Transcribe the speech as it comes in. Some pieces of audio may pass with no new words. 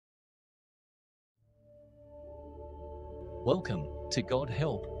Welcome to God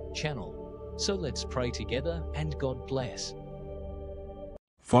Help channel. So let's pray together and God bless.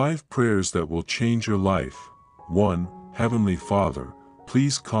 5 prayers that will change your life. 1. Heavenly Father,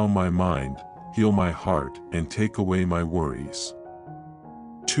 please calm my mind, heal my heart, and take away my worries.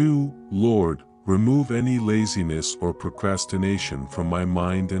 2. Lord, remove any laziness or procrastination from my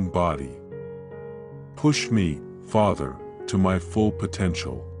mind and body. Push me, Father, to my full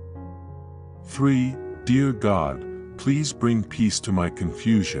potential. 3. Dear God, please bring peace to my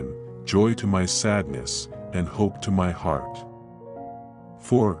confusion, joy to my sadness, and hope to my heart.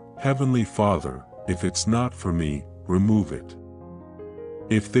 4. Heavenly Father, if it's not for me, remove it.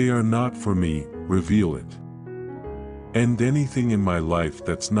 If they are not for me, reveal it. End anything in my life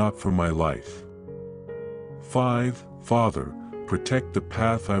that's not for my life. 5. Father, protect the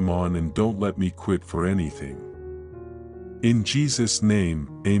path I'm on and don't let me quit for anything. In Jesus'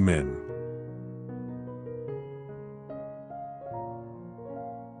 name, Amen.